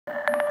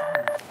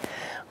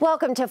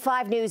Welcome to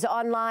 5 News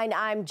Online.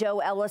 I'm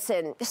Joe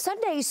Ellison.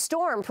 Sunday's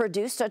storm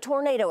produced a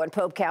tornado in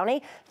Pope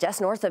County,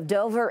 just north of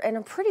Dover, in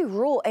a pretty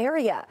rural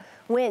area.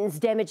 Winds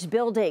damaged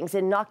buildings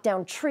and knocked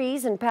down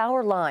trees and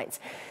power lines.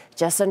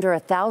 Just under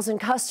 1,000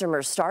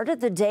 customers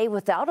started the day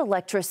without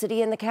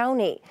electricity in the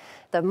county.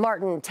 The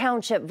Martin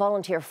Township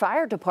Volunteer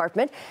Fire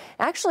Department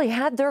actually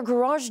had their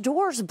garage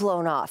doors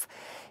blown off.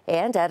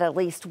 And at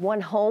least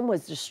one home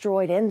was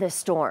destroyed in this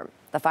storm.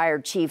 The fire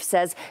chief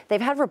says they've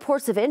had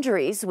reports of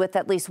injuries, with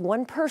at least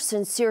one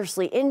person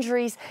seriously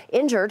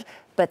injured,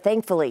 but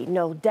thankfully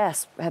no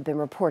deaths have been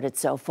reported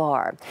so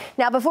far.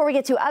 Now, before we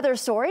get to other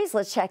stories,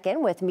 let's check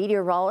in with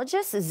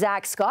meteorologist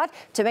Zach Scott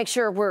to make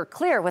sure we're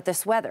clear with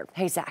this weather.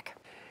 Hey, Zach.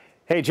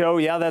 Hey, Joe.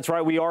 Yeah, that's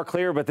right. We are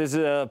clear, but this is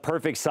a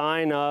perfect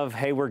sign of,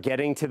 hey, we're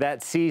getting to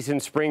that season,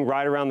 spring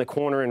right around the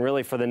corner. And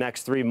really for the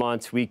next 3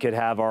 months, we could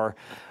have our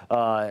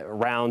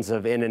rounds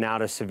of in and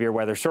out of severe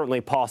weather.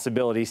 Certainly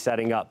possibilities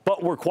setting up,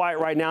 but we're quiet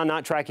right now,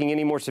 not tracking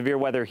any more severe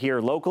weather here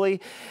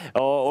locally,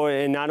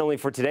 and not only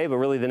for today, but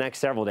really the next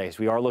several days.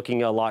 We are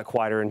looking a lot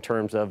quieter in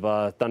terms of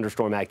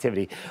thunderstorm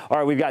activity. All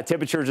right, we've got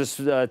temperatures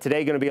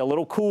today going to be a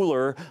little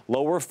cooler,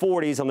 lower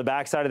 40s on the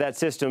backside of that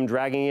system,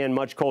 dragging in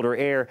much colder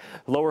air.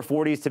 Lower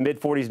 40s to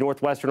mid 40s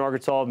northwestern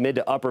Arkansas, mid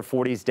to upper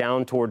 40s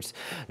down towards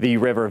the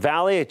River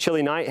Valley. A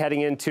chilly night heading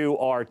into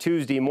our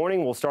Tuesday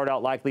morning. We'll start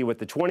out likely with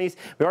the 20s.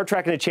 We are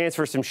tracking a chance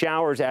for some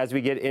showers as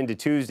we get into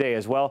Tuesday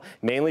as well,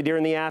 mainly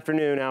during the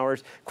afternoon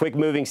hours. Quick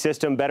moving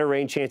system, better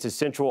rain chances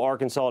central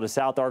Arkansas to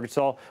south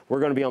Arkansas. We're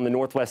going to be on the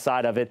northwest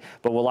side of it,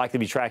 but we'll likely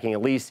be tracking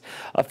at least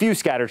a few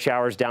scattered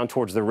showers down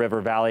towards the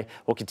River Valley.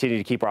 We'll continue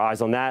to keep our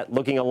eyes on that.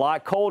 Looking a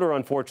lot colder,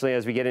 unfortunately,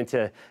 as we get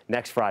into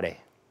next Friday.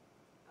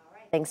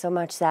 Thanks so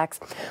much, Zach.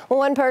 Well,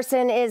 one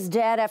person is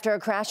dead after a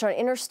crash on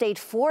Interstate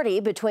 40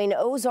 between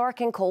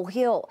Ozark and Coal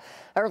Hill.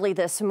 Early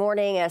this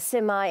morning, a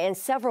semi and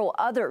several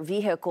other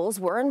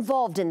vehicles were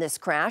involved in this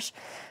crash.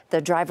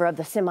 The driver of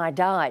the semi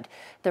died.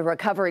 The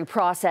recovery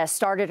process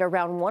started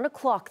around 1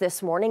 o'clock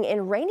this morning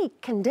in rainy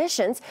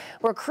conditions,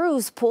 where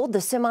crews pulled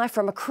the semi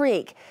from a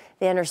creek.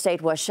 The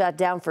interstate was shut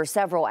down for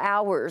several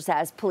hours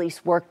as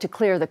police worked to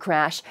clear the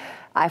crash.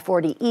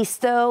 I-40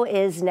 East, though,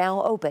 is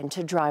now open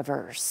to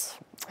drivers.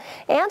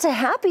 And a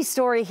happy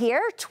story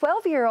here.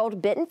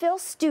 12-year-old Bentonville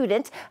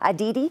student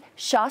Aditi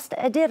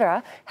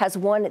Shasta-Adira has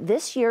won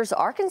this year's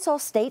Arkansas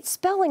State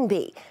Spelling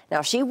Bee.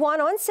 Now, she won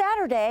on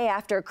Saturday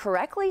after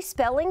correctly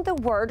spelling the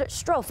word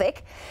strophic.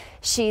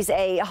 She's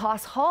a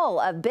Haas Hall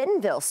of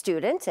Bentonville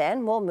student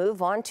and will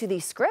move on to the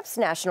Scripps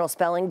National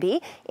Spelling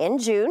Bee in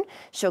June.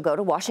 She'll go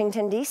to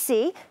Washington,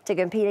 D.C. to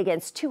compete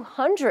against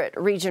 200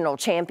 regional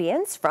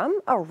champions from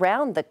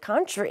around the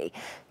country.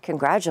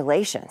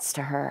 Congratulations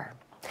to her.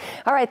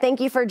 All right, thank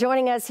you for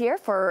joining us here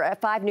for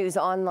 5 News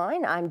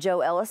Online. I'm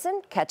Joe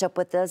Ellison. Catch up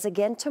with us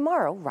again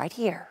tomorrow right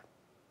here.